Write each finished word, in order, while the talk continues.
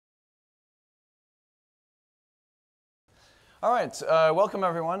All right, welcome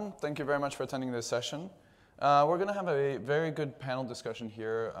everyone. Thank you very much for attending this session. We're going to have a very good panel discussion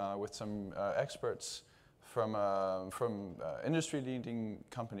here with some experts from industry-leading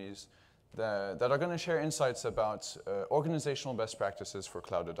companies that are going to share insights about organizational best practices for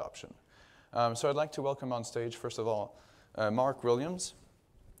cloud adoption. So I'd like to welcome on stage, first of all, Mark Williams,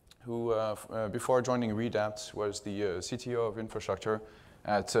 who before joining Redapt was the CTO of infrastructure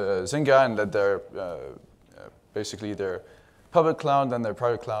at Zynga and led their basically their public cloud and their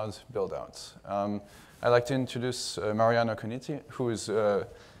private cloud build-outs. I'd like to introduce Mariano Cunietti, who is the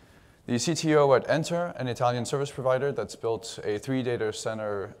CTO at Enter, an Italian service provider that's built a 3-data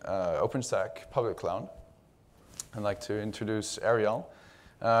center OpenStack public cloud. I'd like to introduce Ariel,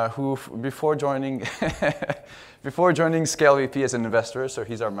 who before joining ScaleVP as an investor, so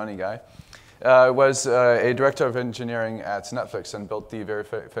he's our money guy, was a director of engineering at Netflix and built the very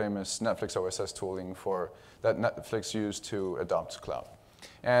famous Netflix OSS tooling that Netflix used to adopt cloud.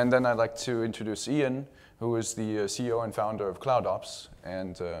 And then I'd like to introduce Ian, who is the CEO and founder of CloudOps,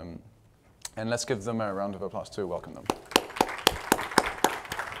 and let's give them a round of applause to welcome them.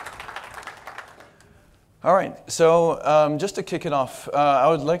 All right, so just to kick it off, I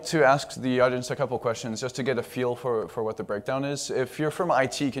would like to ask the audience a couple questions just to get a feel for what the breakdown is. If you're from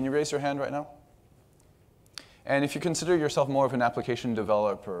IT, can you raise your hand right now? And if you consider yourself more of an application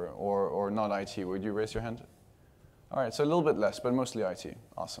developer or not IT, would you raise your hand? All right, so a little bit less, but mostly IT.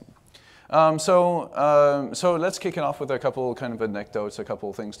 Awesome. So let's kick it off with a couple kind of anecdotes, a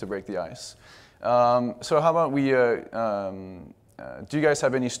couple things to break the ice. So how about we, do you guys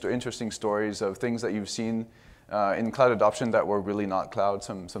have any interesting stories of things that you've seen in cloud adoption that were really not cloud?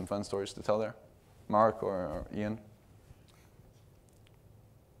 Some fun stories to tell there? Mark or Ian?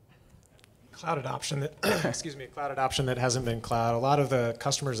 Cloud adoption that, excuse me, cloud adoption that hasn't been cloud. A lot of the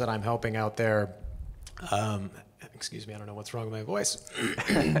customers that I'm helping out there, excuse me, I don't know what's wrong with my voice.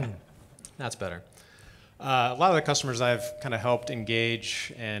 That's better. A lot of the customers I've kind of helped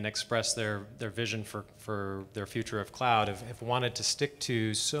engage and express their vision for their future of cloud have wanted to stick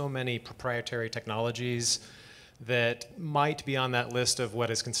to so many proprietary technologies that might be on that list of what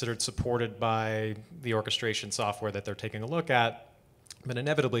is considered supported by the orchestration software that they're taking a look at. But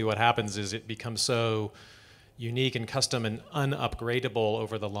inevitably what happens is it becomes so unique and custom and unupgradable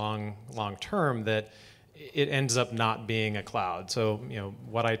over the long term that it ends up not being a cloud. So,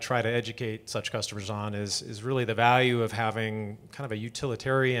 what I try to educate such customers on is really the value of having kind of a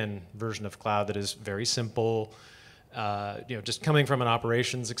utilitarian version of cloud that is very simple. Just coming from an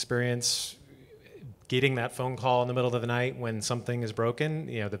operations experience, getting that phone call in the middle of the night when something is broken,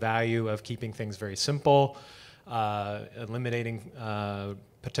 the value of keeping things very simple, eliminating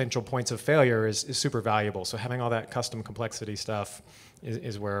potential points of failure is super valuable. So having all that custom complexity stuff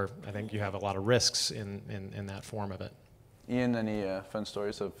is where I think you have a lot of risks in that form of it. Ian, any fun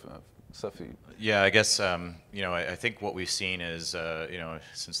stories of stuff? Yeah, I guess I think what we've seen is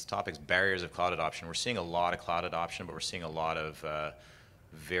since the topic's barriers of cloud adoption, we're seeing a lot of cloud adoption, but we're seeing a lot of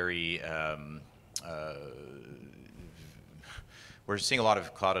we're seeing a lot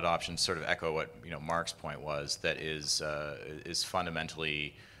of cloud adoption sort of echo what Mark's point was, that is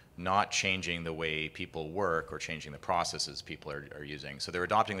fundamentally not changing the way people work or changing the processes people are using. So they're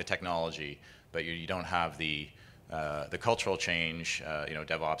adopting the technology, but you don't have the cultural change.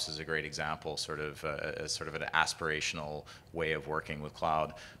 DevOps is a great example, as sort of an aspirational way of working with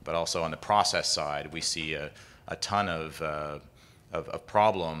cloud. But also on the process side, we see a ton of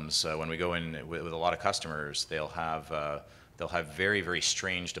problems when we go in with a lot of customers. They'll have very, very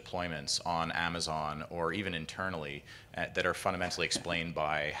strange deployments on Amazon or even internally that are fundamentally explained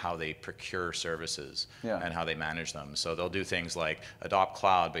by how they procure services and how they manage them. So they'll do things like adopt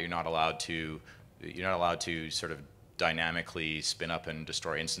cloud, but you're not allowed to sort of dynamically spin up and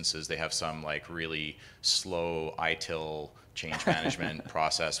destroy instances. They have some like really slow ITIL change management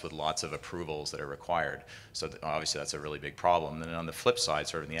process with lots of approvals that are required. So obviously that's a really big problem. And then on the flip side,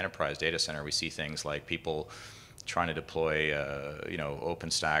 sort of in the enterprise data center, we see things like people trying to deploy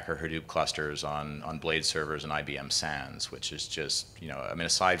OpenStack or Hadoop clusters on Blade servers and IBM SANs, which is just,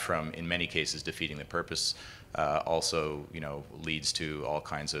 aside from in many cases defeating the purpose, also leads to all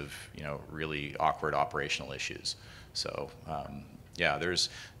kinds of really awkward operational issues. So yeah,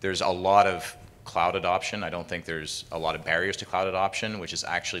 there's a lot of cloud adoption. I don't think there's a lot of barriers to cloud adoption, which is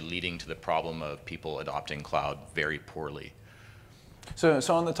actually leading to the problem of people adopting cloud very poorly. So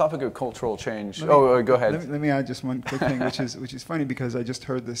on the topic of cultural change, go ahead. Let me add just one quick thing, which is funny because I just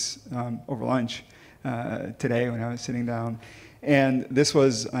heard this over lunch today when I was sitting down, And this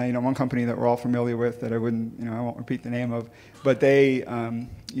was, one company that we're all familiar with that I won't repeat the name of, but they,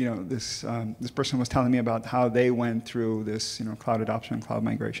 this person was telling me about how they went through this, cloud adoption, cloud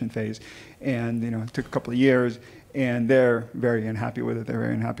migration phase, and it took a couple of years, and they're very unhappy with it. They're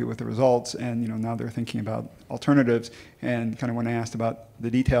very unhappy with the results, and now they're thinking about alternatives. And kind of when I asked about the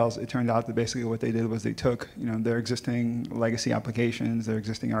details, it turned out that basically what they did was they took their existing legacy applications, their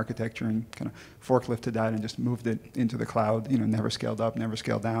existing architecture, and kind of forklifted that and just moved it into the cloud. Never scaled up, never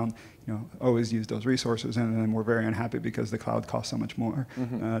scaled down. Always used those resources, and then we're very unhappy because the cloud costs so much more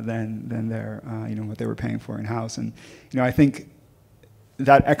than their what they were paying for in house. And I think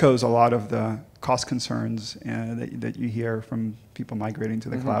that echoes a lot of the cost concerns that you hear from people migrating to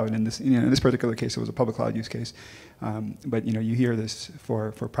the cloud. And this, in this particular case, it was a public cloud use case. But you hear this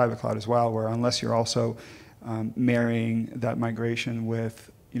for private cloud as well, where unless you're also marrying that migration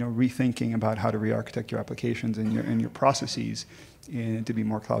with rethinking about how to re-architect your applications and your processes to be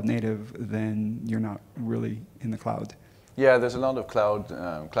more cloud native, then you're not really in the cloud. Yeah, there's a lot of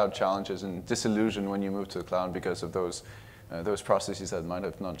cloud challenges and disillusion when you move to the cloud because of those processes that might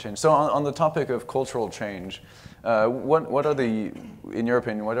have not changed. So on the topic of cultural change, what are in your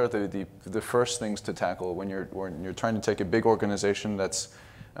opinion, what are the first things to tackle when you're trying to take a big organization that's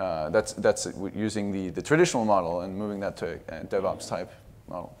using the traditional model and moving that to a DevOps type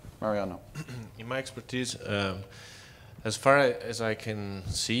model? Mariano. In my expertise, as far as I can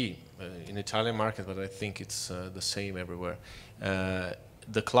see in the Italian market, but I think it's the same everywhere,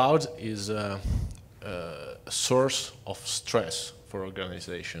 the cloud is a source of stress for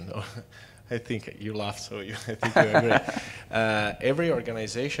organization. I think you laughed, so I think you agree. Every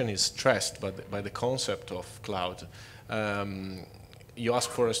organization is stressed by the concept of cloud. You asked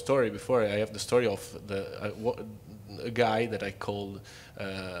for a story before. I have the story of a guy that I called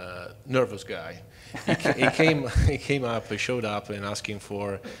nervous guy. He came up, he showed up and asking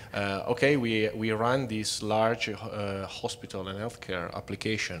for, okay, we run this large hospital and healthcare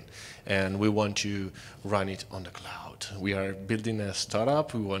application, and we want to run it on the cloud. We are building a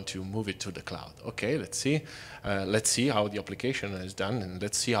startup, we want to move it to the cloud. Okay, let's see. Let's see how the application is done, and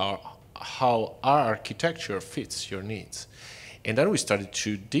let's see how our architecture fits your needs. And then we started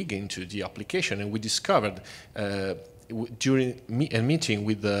to dig into the application, and we discovered during a meeting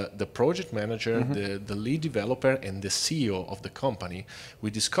with the project manager, the lead developer, and the CEO of the company, we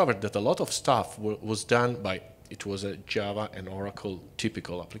discovered that a lot of stuff was done by, it was a Java and Oracle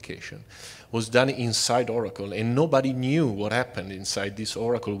typical application, was done inside Oracle, and nobody knew what happened inside this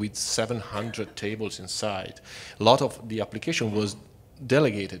Oracle with 700 tables inside. A lot of the application was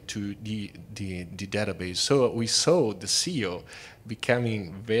delegated to the database. So we saw the CEO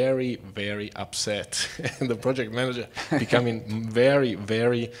becoming very, very upset, and the project manager becoming very,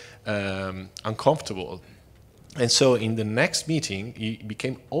 very uncomfortable. And so in the next meeting, he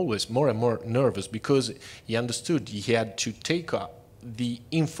became always more and more nervous because he understood he had to take up the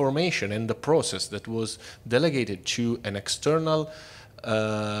information and the process that was delegated to an external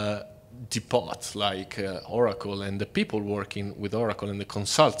depot like Oracle and the people working with Oracle and the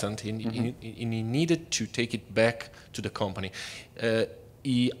consultant, and he needed to take it back to the company.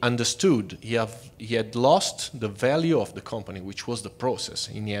 He understood he had lost the value of the company, which was the process,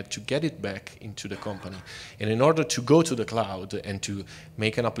 and he had to get it back into the company. And in order to go to the cloud and to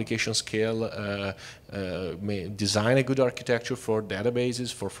make an application scale, design a good architecture for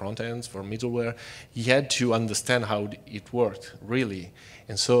databases, for front ends, for middleware, he had to understand how it worked really.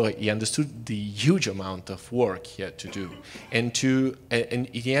 And so he understood the huge amount of work he had to do, and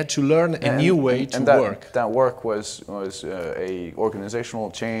he had to learn a new way to work. That work was a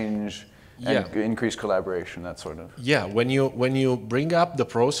organizational change and increased collaboration, that sort of. Yeah, when you bring up the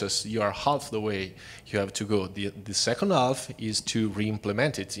process, you are half the way you have to go. The second half is to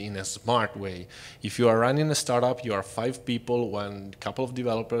re-implement it in a smart way. If you are running a startup, you are 5 people, one couple of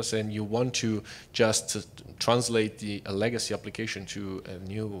developers, and you want to just translate a legacy application to a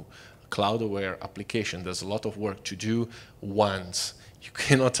new cloud-aware application. There's a lot of work to do once.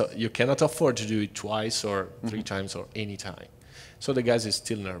 You cannot afford to do it twice or 3 times or any time. So the guys is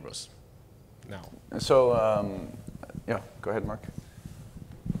still nervous now. So yeah, go ahead, Mark.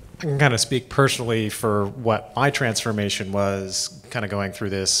 I can kind of speak personally for what my transformation was kind of going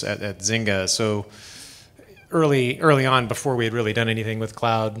through this at Zynga. So early on, before we had really done anything with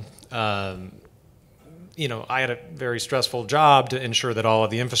cloud, I had a very stressful job to ensure that all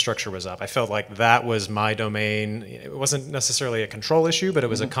of the infrastructure was up. I felt like that was my domain. It wasn't necessarily a control issue, but it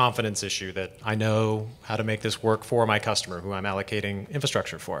was a confidence issue that I know how to make this work for my customer, who I'm allocating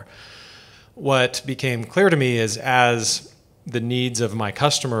infrastructure for. What became clear to me is as the needs of my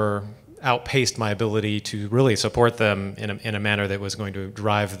customer outpaced my ability to really support them in a manner that was going to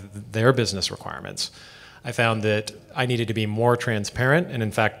drive their business requirements. I found that I needed to be more transparent and,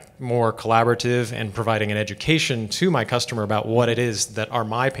 in fact, more collaborative and providing an education to my customer about what it is that are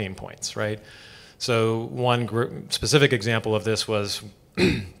my pain points, right? So one specific example of this was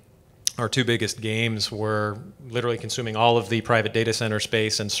our two biggest games were literally consuming all of the private data center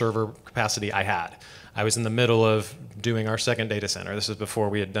space and server capacity I had. I was in the middle of doing our second data center. This is before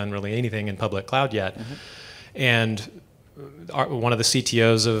we had done really anything in public cloud yet. Mm-hmm. And one of the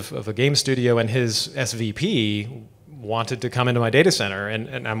CTOs of a game studio and his SVP wanted to come into my data center.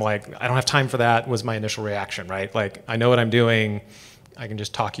 And I'm like, I don't have time for that, was my initial reaction, right? Like, I know what I'm doing. I can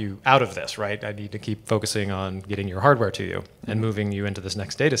just talk you out of this, right? I need to keep focusing on getting your hardware to you and moving you into this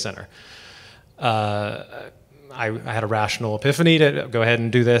next data center. I had a rational epiphany to go ahead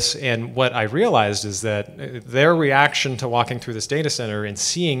and do this. And what I realized is that their reaction to walking through this data center and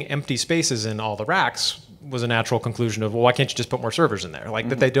seeing empty spaces in all the racks was a natural conclusion of, well, why can't you just put more servers in there? Like,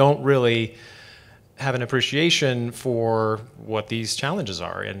 that they don't really have an appreciation for what these challenges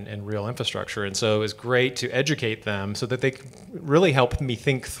are in real infrastructure. And so it's great to educate them so that they really help me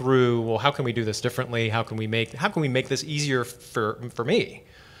think through, well, how can we do this differently? How can we make this easier for me?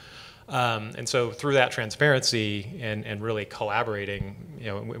 And so through that transparency and really collaborating,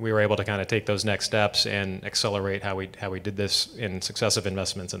 we were able to kind of take those next steps and accelerate how we did this in successive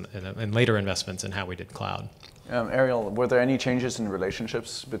investments and later investments in how we did cloud. Ariel, were there any changes in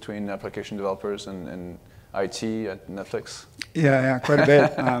relationships between application developers and IT at Netflix? Yeah, quite a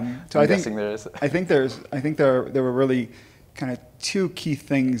bit. So I'm guessing there is. I think there were really kind of two key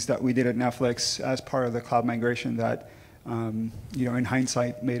things that we did at Netflix as part of the cloud migration that in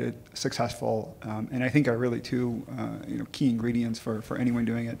hindsight made it successful, and I think are really two key ingredients for anyone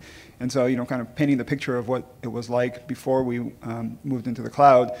doing it. And so kind of painting the picture of what it was like before we moved into the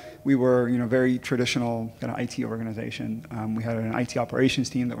cloud, we were very traditional kind of IT organization. We had an IT operations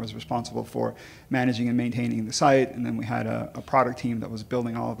team that was responsible for managing and maintaining the site, and then we had a product team that was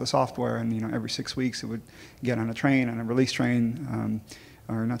building all of the software. And every 6 weeks it would get on a release train.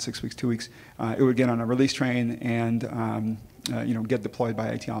 Or not 6 weeks, 2 weeks, it would get on a release train and get deployed by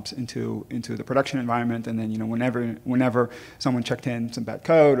IT ops into the production environment. And then whenever someone checked in some bad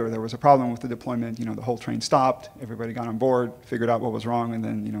code or there was a problem with the deployment, the whole train stopped. Everybody got on board, figured out what was wrong, and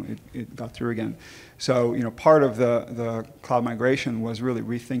then it got through again. So part of the cloud migration was really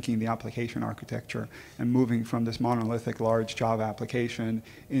rethinking the application architecture and moving from this monolithic large Java application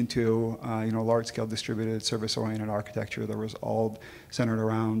into large-scale distributed service-oriented architecture that was all centered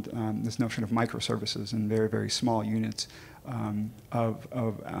around this notion of microservices and very, very small units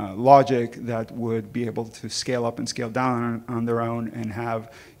of logic that would be able to scale up and scale down on their own and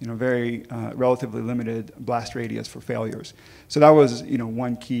have very relatively limited blast radius for failures. So that was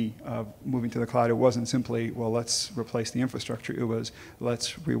one key of moving to the cloud. It wasn't simply, well, let's replace the infrastructure. It was,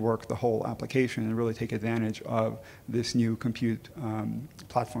 let's rework the whole application and really take advantage of this new compute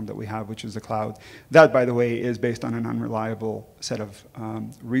platform that we have, which is the cloud. That, by the way, is based on an unreliable set of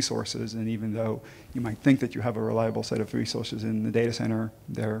resources. And even though you might think that you have a reliable set of resources in the data center,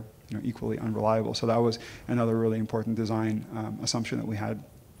 they're equally unreliable. So that was another really important design assumption that we had.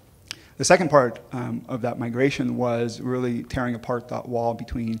 The second part of that migration was really tearing apart that wall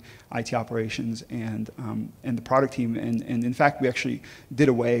between IT operations and the product team. And in fact, we actually did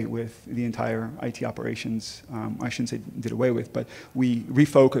away with the entire IT operations. I shouldn't say did away with, but we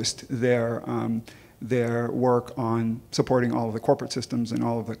refocused their work on supporting all of the corporate systems, and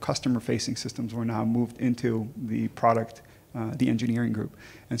all of the customer-facing systems were now moved into the product, the engineering group.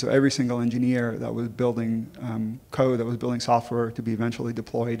 And so every single engineer that was building code, that was building software to be eventually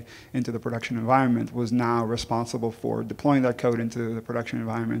deployed into the production environment, was now responsible for deploying that code into the production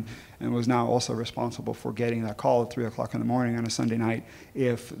environment, and was now also responsible for getting that call at 3 o'clock in the morning on a Sunday night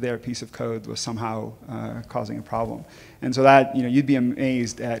if their piece of code was somehow causing a problem. And so that, you'd be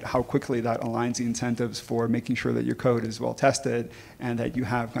amazed at how quickly that aligns the incentives for making sure that your code is well tested and that you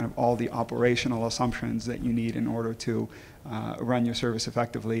have kind of all the operational assumptions that you need in order to run your service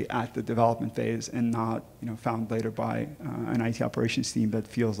effectively at the development phase, and not found later by an IT operations team that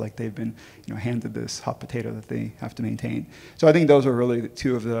feels like they've been handed this hot potato that they have to maintain. So I think those are really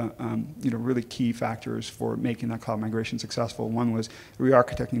two of the really key factors for making that cloud migration successful. One was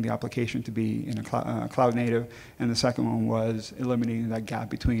re-architecting the application to be in a cloud native, and the second one was eliminating that gap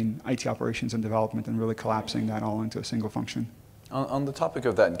between IT operations and development and really collapsing that all into a single function. On the topic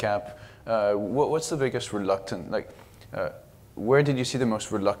of that gap, what's the biggest reluctance? Where did you see the most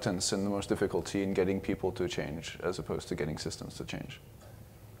reluctance and the most difficulty in getting people to change as opposed to getting systems to change?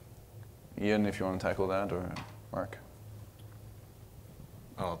 Ian, if you want to tackle that, or Mark?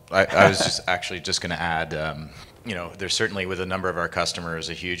 Well, I was just going to add, there's certainly with a number of our customers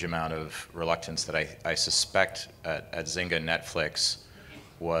a huge amount of reluctance that I suspect at Zynga and Netflix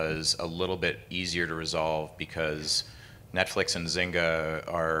was a little bit easier to resolve because Netflix and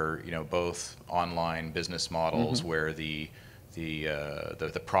Zynga are both online business models where the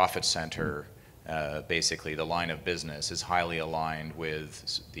profit center, basically the line of business, is highly aligned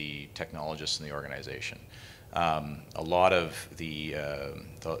with the technologists in the organization. A lot of the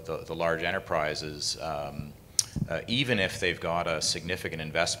large enterprises, even if they've got a significant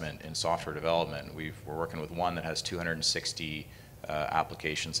investment in software development, we're working with one that has 260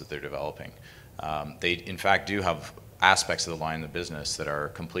 applications that they're developing. They in fact do have aspects of the line of business that are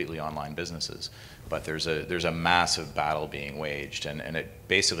completely online businesses, but there's a massive battle being waged, and it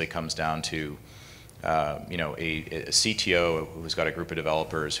basically comes down to a CTO who's got a group of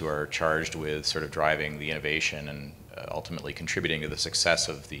developers who are charged with sort of driving the innovation and ultimately contributing to the success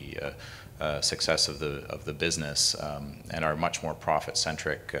of the business, and are much more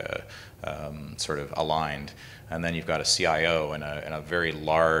profit-centric, sort of aligned. And then you've got a CIO and a very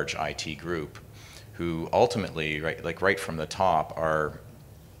large IT group who ultimately, right from the top, are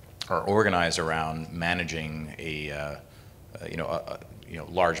organized around managing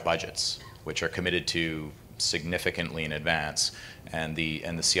large budgets, which are committed to significantly in advance, and the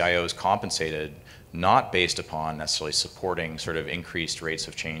CIO is compensated not based upon necessarily supporting sort of increased rates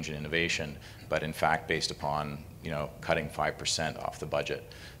of change and innovation, but in fact based upon cutting 5% off the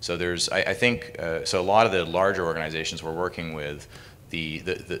budget. So I think so a lot of the larger organizations we're working with,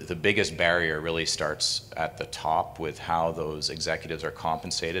 the biggest barrier really starts at the top with how those executives are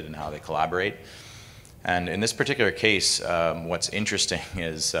compensated and how they collaborate. And in this particular case, what's interesting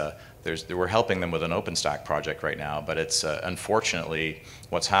is we're helping them with an OpenStack project right now, but it's unfortunately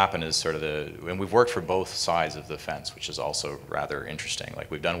what's happened is sort of and we've worked for both sides of the fence, which is also rather interesting. Like,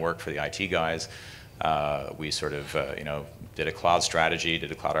 we've done work for the IT guys. We sort of did a cloud strategy,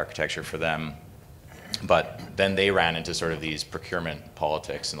 did a cloud architecture for them, but then they ran into sort of these procurement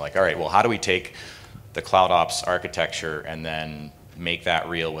politics and like, all right, well, how do we take the CloudOps architecture and then make that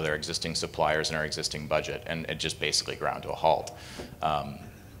real with our existing suppliers and our existing budget? And it just basically ground to a halt.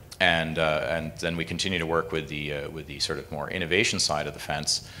 And then we continue to work with the sort of more innovation side of the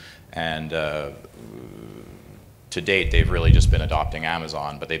fence, and to date they've really just been adopting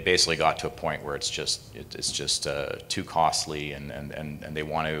Amazon, but they basically got to a point where it's just too costly, and they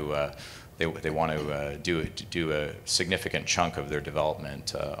want to do a significant chunk of their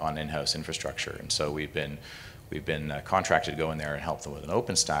development on in-house infrastructure, and so we've been contracted to go in there and help them with an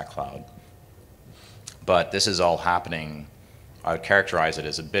OpenStack cloud. But this is all happening, I would characterize it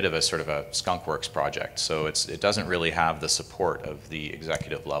as a bit of a sort of a skunkworks project. So it doesn't really have the support of the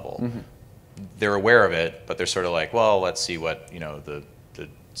executive level. They're aware of it, but they're sort of like, well, let's see what the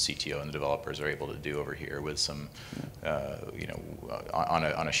CTO and the developers are able to do over here with some,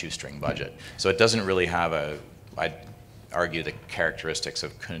 on a shoestring budget. So it doesn't really have I'd argue, the characteristics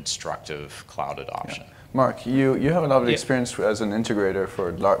of constructive cloud adoption. Yeah. Mark, you have a lot of experience as an integrator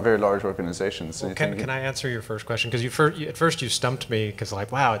for very large organizations. Well, can I answer your first question? Because at first you stumped me, because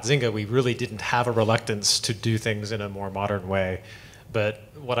like, wow, at Zynga we really didn't have a reluctance to do things in a more modern way. But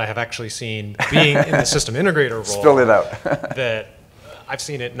what I have actually seen, being in the system integrator role, spill it out. that I've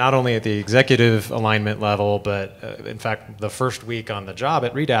seen it not only at the executive alignment level, but in fact, the first week on the job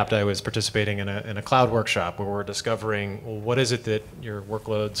at Redapt, I was participating in a cloud workshop where we're discovering, well, what is it that your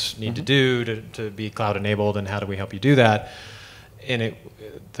workloads need to do to be cloud enabled, and how do we help you do that? And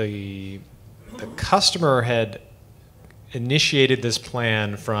the customer had initiated this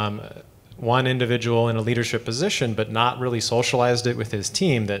plan from one individual in a leadership position, but not really socialized it with his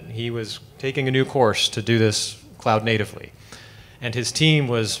team, that he was taking a new course to do this cloud natively. And his team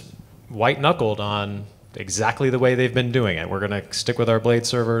was white-knuckled on exactly the way they've been doing it. We're going to stick with our blade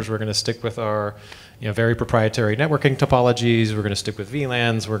servers. We're going to stick with our very proprietary networking topologies. We're going to stick with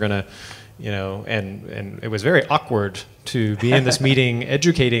VLANs. We're going to, and it was very awkward to be in this meeting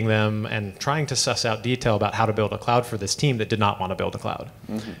educating them and trying to suss out detail about how to build a cloud for this team that did not want to build a cloud.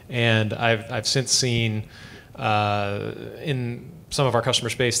 And I've since seen in some of our customer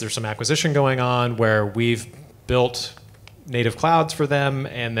space, there's some acquisition going on where we've built native clouds for them,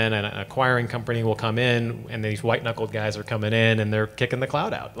 and then an acquiring company will come in, and these white-knuckled guys are coming in and they're kicking the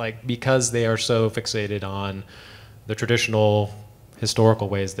cloud out, like, because they are so fixated on the traditional historical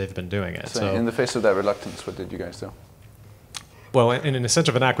ways they've been doing it. So in the face of that reluctance, what did you guys do? Well, in a sense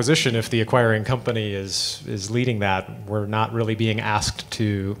of an acquisition, if the acquiring company is leading that, we're not really being asked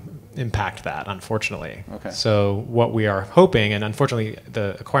to impact that, unfortunately. Okay. So what we are hoping, and unfortunately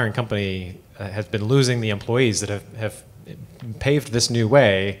the acquiring company has been losing the employees that have paved this new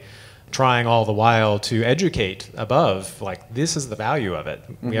way, trying all the while to educate above, like, this is the value of it.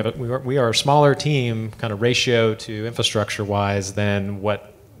 We are a smaller team, kind of ratio to infrastructure wise, than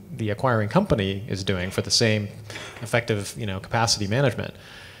what the acquiring company is doing for the same effective, capacity management,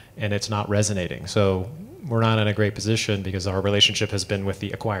 and it's not resonating. So we're not in a great position because our relationship has been with the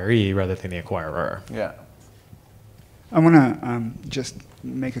acquiree rather than the acquirer. Yeah. I want to just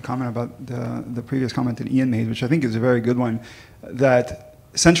make a comment about the previous comment that Ian made, which I think is a very good one, that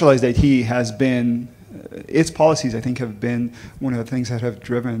centralized IT has been, its policies, I think, have been one of the things that have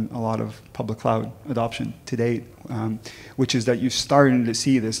driven a lot of public cloud adoption to date, which is that you're starting to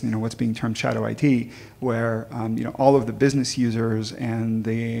see this, what's being termed shadow IT, where all of the business users and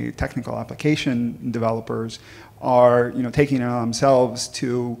the technical application developers are taking it on themselves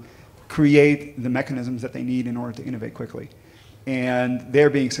to create the mechanisms that they need in order to innovate quickly. And they're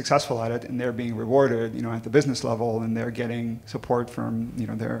being successful at it, and they're being rewarded, at the business level, and they're getting support from,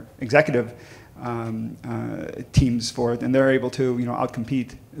 their executive teams for it, and they're able to,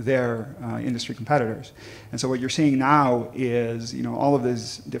 outcompete their industry competitors. And so what you're seeing now is, all of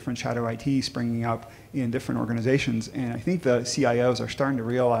these different shadow IT springing up in different organizations, and I think the CIOs are starting to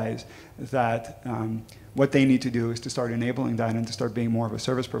realize that what they need to do is to start enabling that and to start being more of a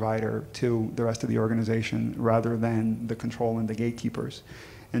service provider to the rest of the organization rather than the control and the gatekeepers.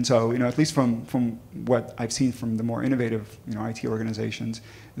 And so, at least from what I've seen from the more innovative, IT organizations,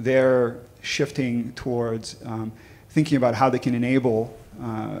 they're shifting towards thinking about how they can enable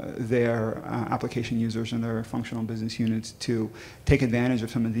their application users and their functional business units to take advantage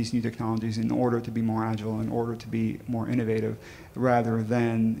of some of these new technologies in order to be more agile, in order to be more innovative, rather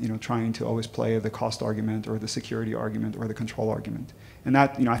than trying to always play the cost argument or the security argument or the control argument. And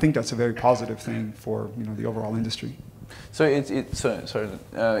that I think that's a very positive thing for the overall industry. So it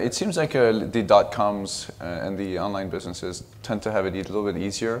seems like the .coms and the online businesses tend to have it a little bit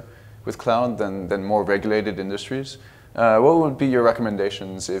easier with cloud than more regulated industries. What would be your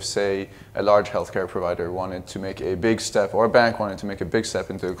recommendations if, say, a large healthcare provider wanted to make a big step, or a bank wanted to make a big step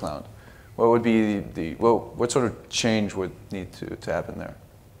into the cloud? What would be what sort of change would need to happen there?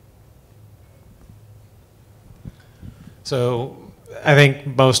 So I think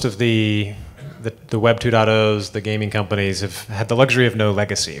most of the Web 2.0s, the gaming companies, have had the luxury of no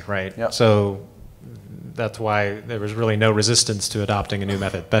legacy, right? Yep. So that's why there was really no resistance to adopting a new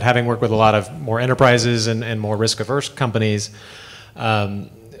method. But having worked with a lot of more enterprises and more risk-averse companies,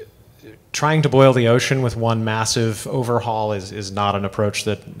 trying to boil the ocean with one massive overhaul is not an approach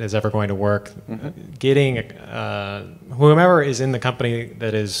that is ever going to work. Getting whomever is in the company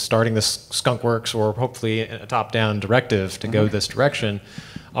that is starting this skunk works, or hopefully a top-down directive to go this direction,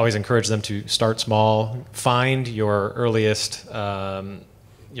 always encourage them to start small, find your earliest,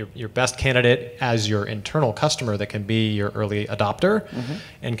 your best candidate as your internal customer that can be your early adopter,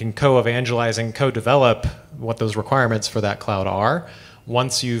 and can co-evangelize and co-develop what those requirements for that cloud are.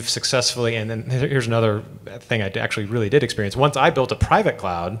 Once you've successfully, and then here's another thing I actually really did experience. Once I built a private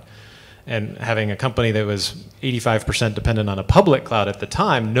cloud, and having a company that was 85% dependent on a public cloud at the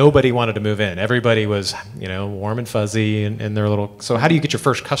time, nobody wanted to move in. Everybody was, warm and fuzzy in their little. So how do you get your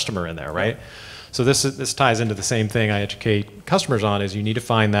first customer in there, right? So this ties into the same thing I educate customers on, is you need to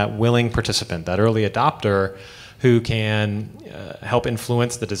find that willing participant, that early adopter, who can help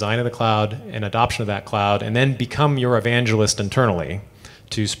influence the design of the cloud and adoption of that cloud, and then become your evangelist internally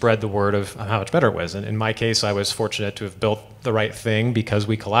to spread the word of how much better it was. And in my case, I was fortunate to have built the right thing because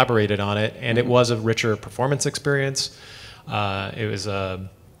we collaborated on it, and it was a richer performance experience. It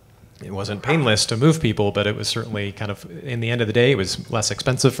wasn't painless to move people, but it was certainly kind of, in the end of the day, it was less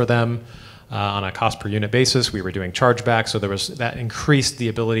expensive for them on a cost per unit basis. We were doing chargeback, so that increased the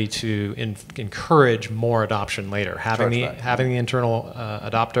ability to encourage more adoption later. Having the internal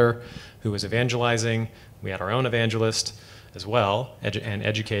adopter who was evangelizing, we had our own evangelist as well, and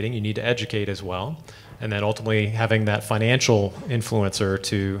educating. You need to educate as well. And then ultimately having that financial influencer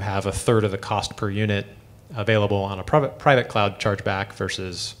to have a third of the cost per unit available on a private cloud chargeback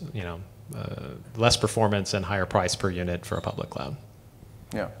versus less performance and higher price per unit for a public cloud.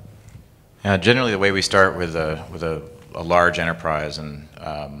 Yeah. Generally, the way we start with a large enterprise, and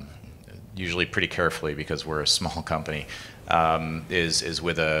usually pretty carefully because we're a small company, is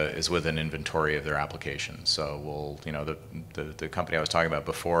with an inventory of their applications. So the company I was talking about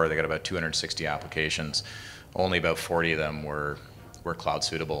before, they got about 260 applications. Only about 40 of them were cloud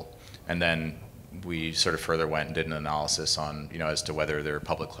suitable, and then we sort of further went and did an analysis on as to whether they're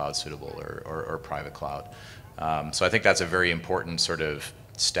public cloud suitable or private cloud. So I think that's a very important sort of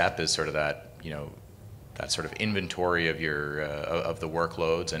step, is sort of that that sort of inventory of your of the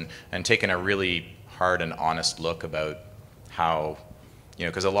workloads, and taking a really hard and honest look about how,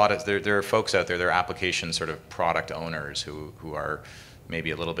 because a lot of there are folks out there, there are application sort of product owners who are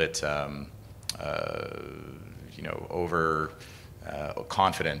maybe a little bit over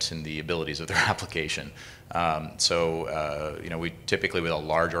confident in the abilities of their application. We typically with a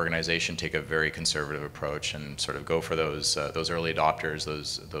large organization take a very conservative approach and sort of go for those early adopters,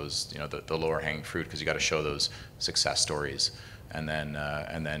 those the lower hanging fruit, because you got to show those success stories, and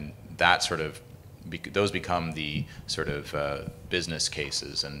then that sort of those become the sort of business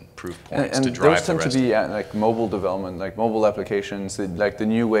cases and proof points to drive the rest. Those tend to be like mobile development, like mobile applications, like the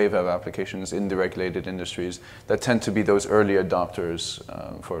new wave of applications in the regulated industries that tend to be those early adopters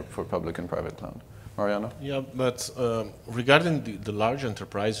for public and private cloud. Mariano? Yeah, but regarding the large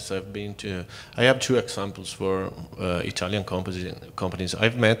enterprises I've been to, I have two examples for Italian companies.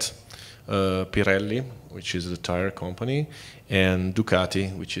 I've met Pirelli, which is the tire company, and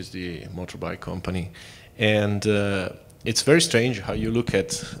Ducati, which is the motorbike company. And it's very strange how you look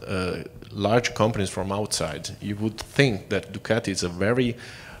at large companies from outside. You would think that Ducati is a very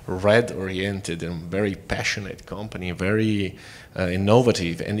red-oriented and very passionate company, very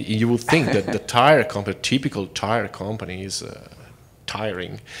innovative, and you would think that the tire company, typical tire company, is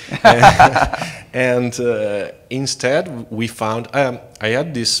tiring. And instead, we found, I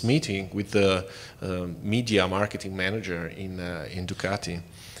had this meeting with the media marketing manager in Ducati,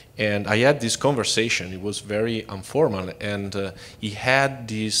 and I had this conversation. It was very informal, and he had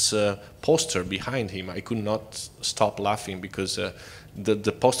this poster behind him. I could not stop laughing because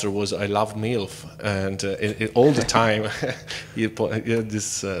the poster was "I love MILF," and all the time he had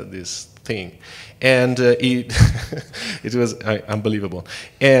this thing, and it was unbelievable.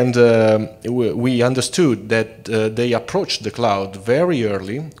 And we understood that they approached the cloud very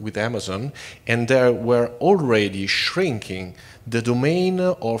early with Amazon, and they were already shrinking the domain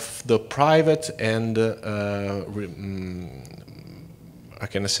of the private and how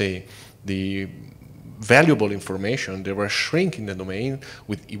can I say, the valuable information. They were shrinking the domain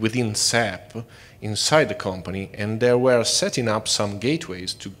within SAP inside the company, and they were setting up some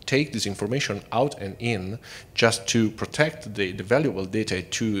gateways to take this information out and in, just to protect the valuable data,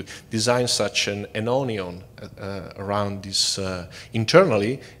 to design such an onion around this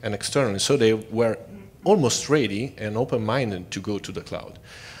internally and externally. So they were almost ready and open-minded to go to the cloud.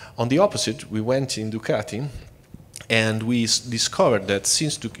 On the opposite, we went in Ducati, and we discovered that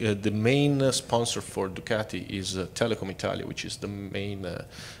since the main sponsor for Ducati is Telecom Italia, which is the main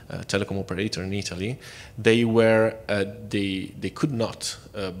telecom operator in Italy, they could not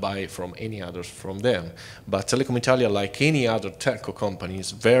buy from any others from them. But Telecom Italia, like any other telco company, is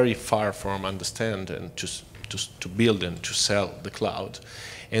very far from understand and to build and to sell the cloud.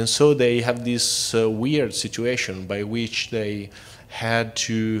 And so they have this weird situation by which they had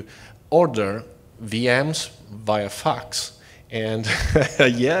to order VMs via fax. And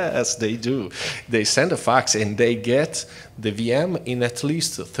yes, they do. They send a fax and they get the VM in at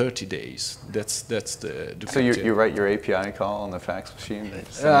least 30 days. That's the So you write your API call on the fax machine?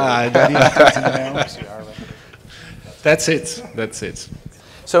 That's it. That's it.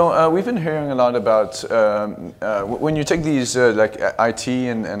 So we've been hearing a lot about when you take these like IT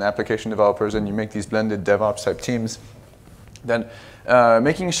and application developers and you make these blended DevOps type teams, then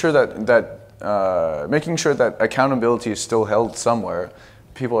making sure that accountability is still held somewhere,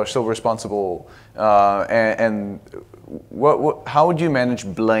 people are still responsible, and how would you manage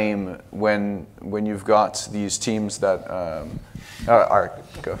blame when you've got these teams that are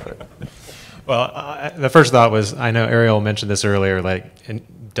go for it. Well, the first thought was, I know Ariel mentioned this earlier, like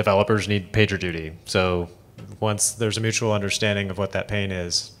developers need PagerDuty. So once there's a mutual understanding of what that pain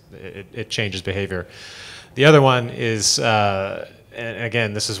is, it changes behavior. The other one is, and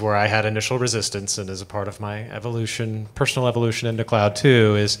again, this is where I had initial resistance, and as a part of my evolution, personal evolution into cloud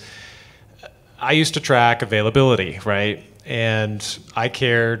too, is I used to track availability, right? And I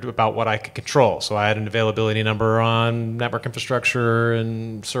cared about what I could control. So I had an availability number on network infrastructure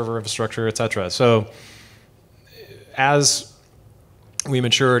and server infrastructure, et cetera. So as we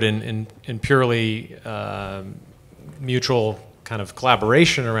matured in purely mutual kind of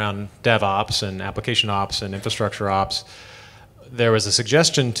collaboration around DevOps and application ops and infrastructure ops, there was a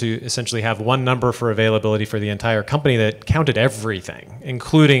suggestion to essentially have one number for availability for the entire company that counted everything,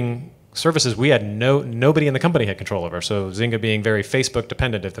 including services we had nobody in the company had control over. So Zynga being very Facebook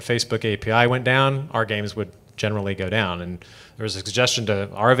dependent, if the Facebook API went down, our games would generally go down. And there was a suggestion to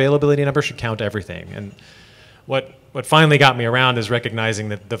our availability number should count everything. And what finally got me around is recognizing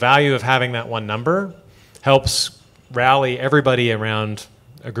that the value of having that one number helps rally everybody around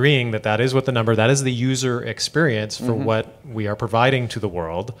agreeing that that is what the number, that is the user experience for what we are providing to the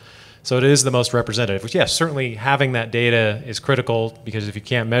world. So it is the most representative, which yes, certainly having that data is critical, because if you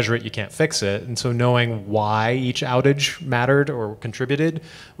can't measure it, you can't fix it. And so knowing why each outage mattered or contributed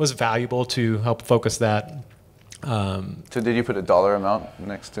was valuable to help focus that. So did you put a dollar amount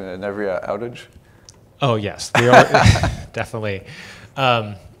next to every outage? Oh yes, we are definitely.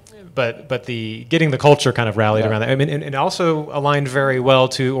 But the getting the culture kind of rallied around that. I mean, and it also aligned very well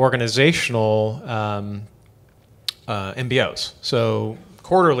to organizational MBOs. So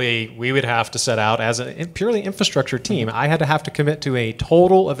quarterly, we would have to set out as a purely infrastructure team. I had to have to commit to a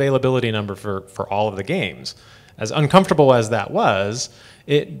total availability number for all of the games. As uncomfortable as that was,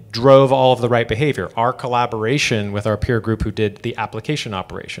 it drove all of the right behavior. Our collaboration with our peer group who did the application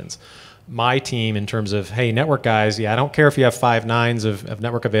operations. My team in terms of, hey, network guys, I don't care if you have 5 nines of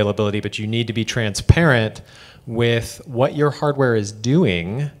network availability, but you need to be transparent with what your hardware is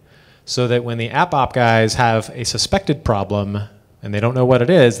doing so that when the app op guys have a suspected problem and they don't know what it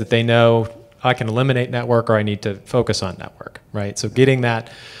is, that they know I can eliminate network or I need to focus on network, right? So getting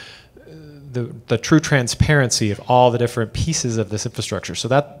that, the true transparency of all the different pieces of this infrastructure. So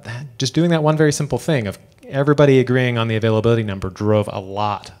that just doing that one very simple thing of everybody agreeing on the availability number drove a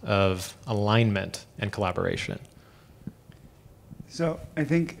lot of alignment and collaboration. So I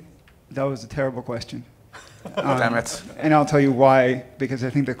think that was a terrible question. Damn it. And I'll tell you why, because I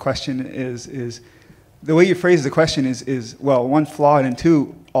think the question is the way you phrase the question is well, one, flawed, and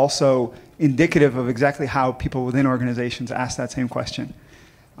two, also indicative of exactly how people within organizations ask that same question.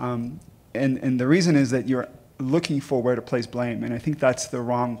 And the reason is that you're looking for where to place blame, and I think that's the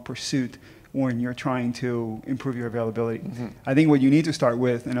wrong pursuit when you're trying to improve your availability. I think what you need to start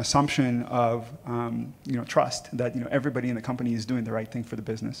with an assumption of trust, that everybody in the company is doing the right thing for the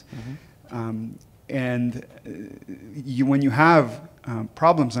business. And when you have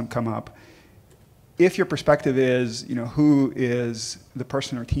problems that come up, if your perspective is, who is the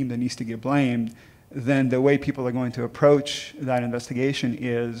person or team that needs to get blamed, then the way people are going to approach that investigation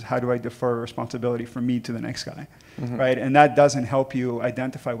is, how do I defer responsibility from me to the next guy, right? And that doesn't help you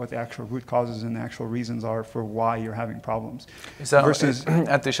identify what the actual root causes and the actual reasons are for why you're having problems. So versus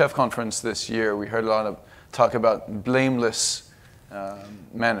at the Chef conference this year, we heard a lot of talk about blameless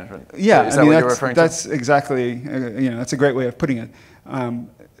management. Yeah, is that what you're referring to? That's exactly, that's a great way of putting it. At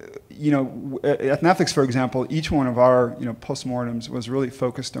Netflix, for example, each one of our postmortems was really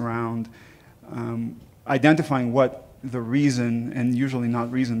focused around identifying what the reason, and usually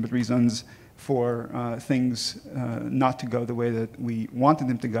not reason, but reasons for things not to go the way that we wanted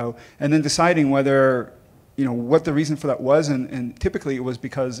them to go, and then deciding whether, what the reason for that was, and typically it was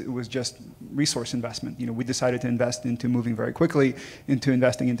because it was just resource investment. We decided to invest into moving very quickly, into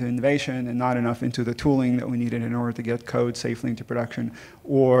investing into innovation, and not enough into the tooling that we needed in order to get code safely into production,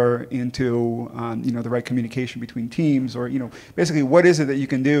 or into the right communication between teams, or basically what is it that you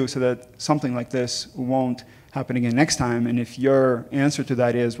can do so that something like this won't happen again next time. And if your answer to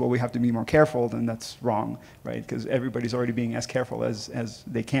that is, well, we have to be more careful, then that's wrong, right? Because everybody's already being as careful as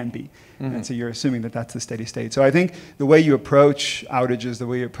they can be. And so you're assuming that that's the steady state. So I think the way you approach outages, the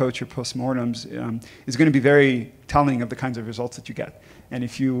way you approach your postmortems is going to be very telling of the kinds of results that you get. And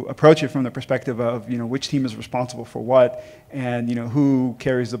if you approach it from the perspective of, which team is responsible for what, and who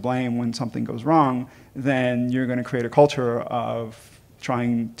carries the blame when something goes wrong, then you're going to create a culture of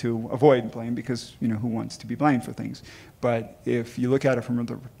trying to avoid blame, because who wants to be blamed for things. But if you look at it from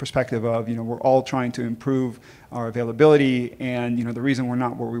the perspective of we're all trying to improve our availability, and the reason we're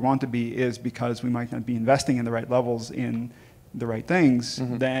not where we want to be is because we might not be investing in the right levels in the right things,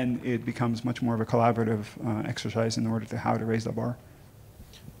 then it becomes much more of a collaborative exercise in order to how to raise the bar.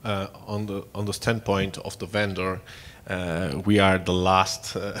 On the standpoint of the vendor, we are the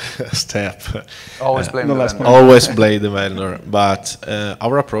last step. Always blame the vendor. Always blame the vendor. But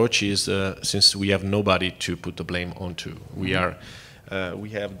our approach is, since we have nobody to put the blame onto, we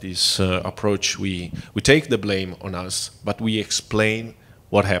have this approach. We take the blame on us, but we explain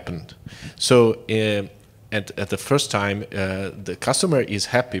what happened. So at the first time, the customer is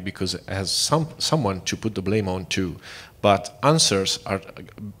happy because it has someone to put the blame on too. But answers are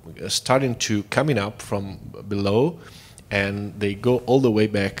starting to coming up from below, and they go all the way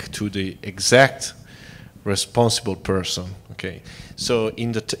back to the exact responsible person. Okay, so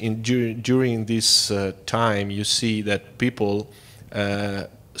during this time, you see that people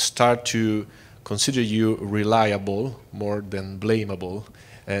start to consider you reliable more than blamable,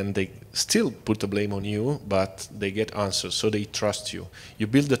 and they still put the blame on you, but they get answers, so they trust you. You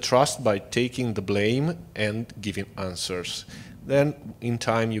build the trust by taking the blame and giving answers. Then, in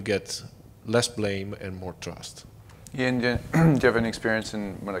time, you get less blame and more trust. Ian, do you have any experience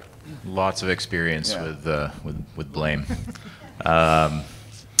in like? Lots of experience Yeah. with blame.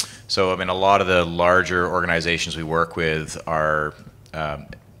 So I mean, a lot of the larger organizations we work with are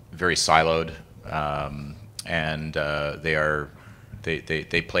very siloed, and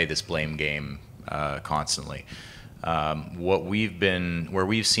they play this blame game constantly. Where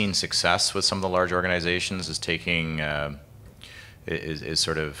we've seen success with some of the large organizations is taking is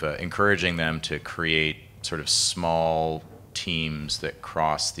sort of encouraging them to create sort of small teams that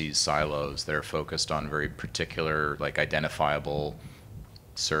cross these silos that are focused on very particular, like identifiable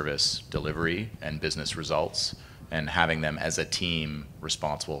service delivery and business results, and having them as a team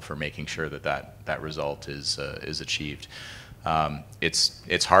responsible for making sure that that result is achieved.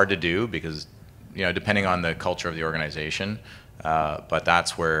 It's hard to do because, you know, depending on the culture of the organization, but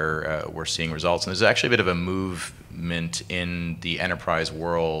that's where we're seeing results. And there's actually a bit of a movement in the enterprise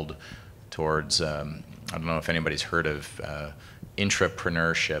world towards, I don't know if anybody's heard of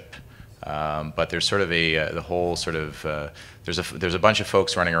intrapreneurship, but there's sort of the whole sort of, there's a bunch of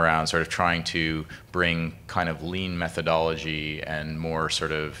folks running around sort of trying to bring kind of lean methodology and more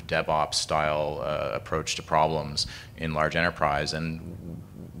sort of DevOps style approach to problems in large enterprise. And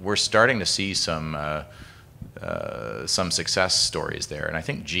we're starting to see some success stories there. And I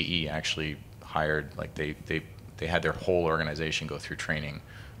think GE actually hired, like they had their whole organization go through training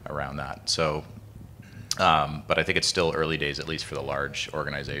around that. So, but I think it's still early days, at least for the large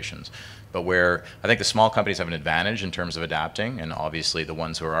organizations. But where I think the small companies have an advantage in terms of adapting, and obviously the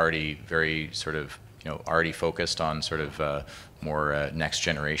ones who are already very sort of, you know, already focused on sort of more next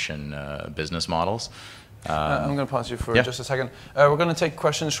generation business models. I'm going to pause you for just a second. We're going to take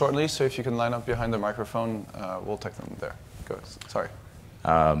questions shortly, so if you can line up behind the microphone, we'll take them there. Go. Sorry.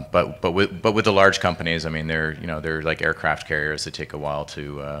 But with the large companies, I mean, they're like aircraft carriers that take a while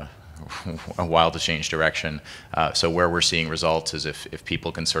to change direction. So where we're seeing results is if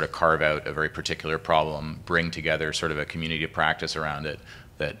people can sort of carve out a very particular problem, bring together sort of a community of practice around it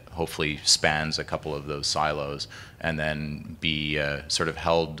that hopefully spans a couple of those silos, and then be sort of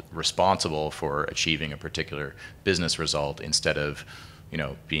held responsible for achieving a particular business result instead of, you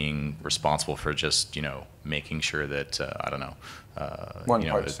know, being responsible for just, you know, making sure that I don't know, one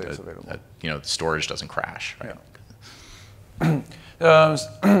part stays available. You know, storage doesn't crash. Right? Yeah.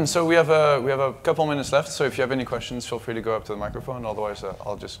 So we have a couple minutes left. So if you have any questions, feel free to go up to the microphone. Otherwise,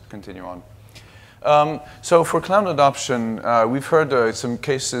 I'll just continue on. So for cloud adoption, we've heard some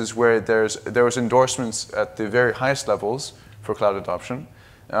cases where there was endorsements at the very highest levels for cloud adoption.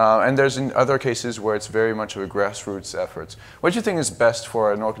 And there's in other cases where it's very much of a grassroots effort. What do you think is best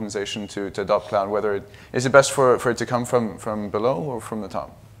for an organization to adopt cloud? Is it best for it to come from below or from the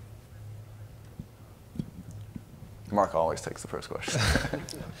top? Mark always takes the first question.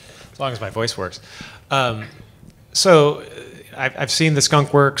 As long as my voice works. So I've seen the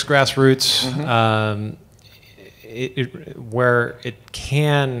skunkworks, grassroots, where it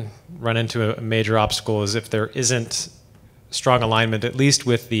can run into a major obstacle is if there isn't strong alignment, at least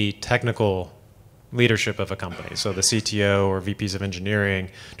with the technical leadership of a company, so the CTO or VPs of engineering,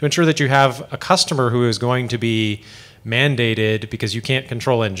 to ensure that you have a customer who is going to be mandated, because you can't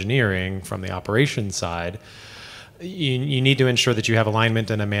control engineering from the operations side. You need to ensure that you have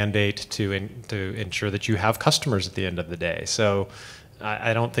alignment and a mandate to ensure that you have customers at the end of the day. So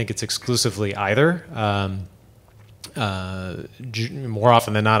I don't think it's exclusively either. More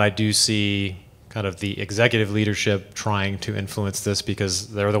often than not, I do see kind of the executive leadership trying to influence this because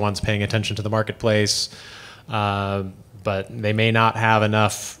they're the ones paying attention to the marketplace, but they may not have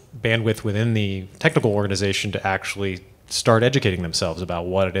enough bandwidth within the technical organization to actually start educating themselves about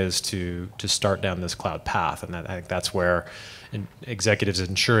what it is to start down this cloud path. And I think that's where executives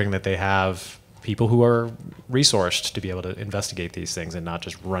ensuring that they have people who are resourced to be able to investigate these things and not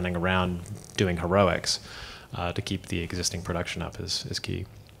just running around doing heroics to keep the existing production up is key.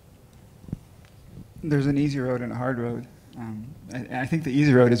 There's an easy road and a hard road. I think the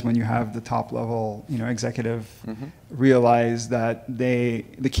easy road is when you have the top level, executive realize that the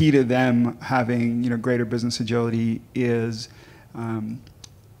key to them having, greater business agility is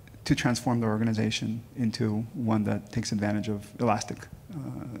to transform their organization into one that takes advantage of elastic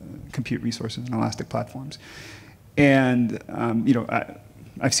compute resources and elastic platforms. And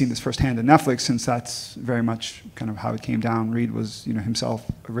I've seen this firsthand at Netflix, since that's very much kind of how it came down. Reed was, himself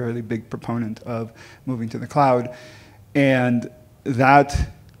a really big proponent of moving to the cloud. And that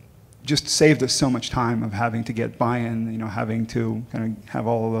just saved us so much time of having to get buy-in, having to kind of have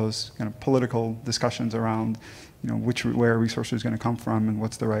all of those kind of political discussions around, where resources are going to come from and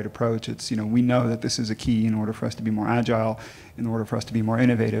what's the right approach. It's, we know that this is a key in order for us to be more agile, in order for us to be more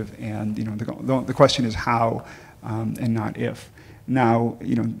innovative. And, the question is how and not if. Now,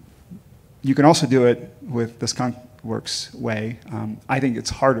 you can also do it with the skunkworks way. I think it's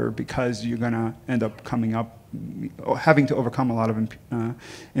harder because you're going to end up having to overcome a lot of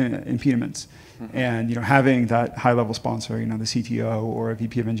impediments. Mm-hmm. And having that high-level sponsor, the CTO or a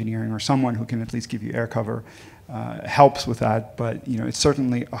VP of engineering or someone who can at least give you air cover helps with that. But it's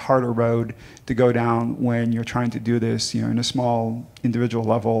certainly a harder road to go down when you're trying to do this in a small individual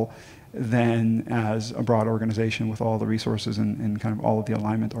level than as a broad organization with all the resources and kind of all of the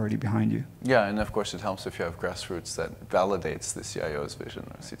alignment already behind you. Yeah, and of course it helps if you have grassroots that validates the CIO's vision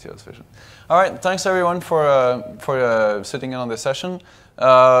or CTO's vision. All right, thanks everyone for sitting in on this session.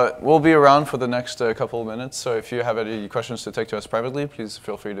 We'll be around for the next couple of minutes, so if you have any questions to take to us privately, please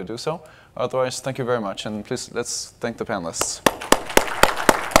feel free to do so. Otherwise, thank you very much, and please let's thank the panelists.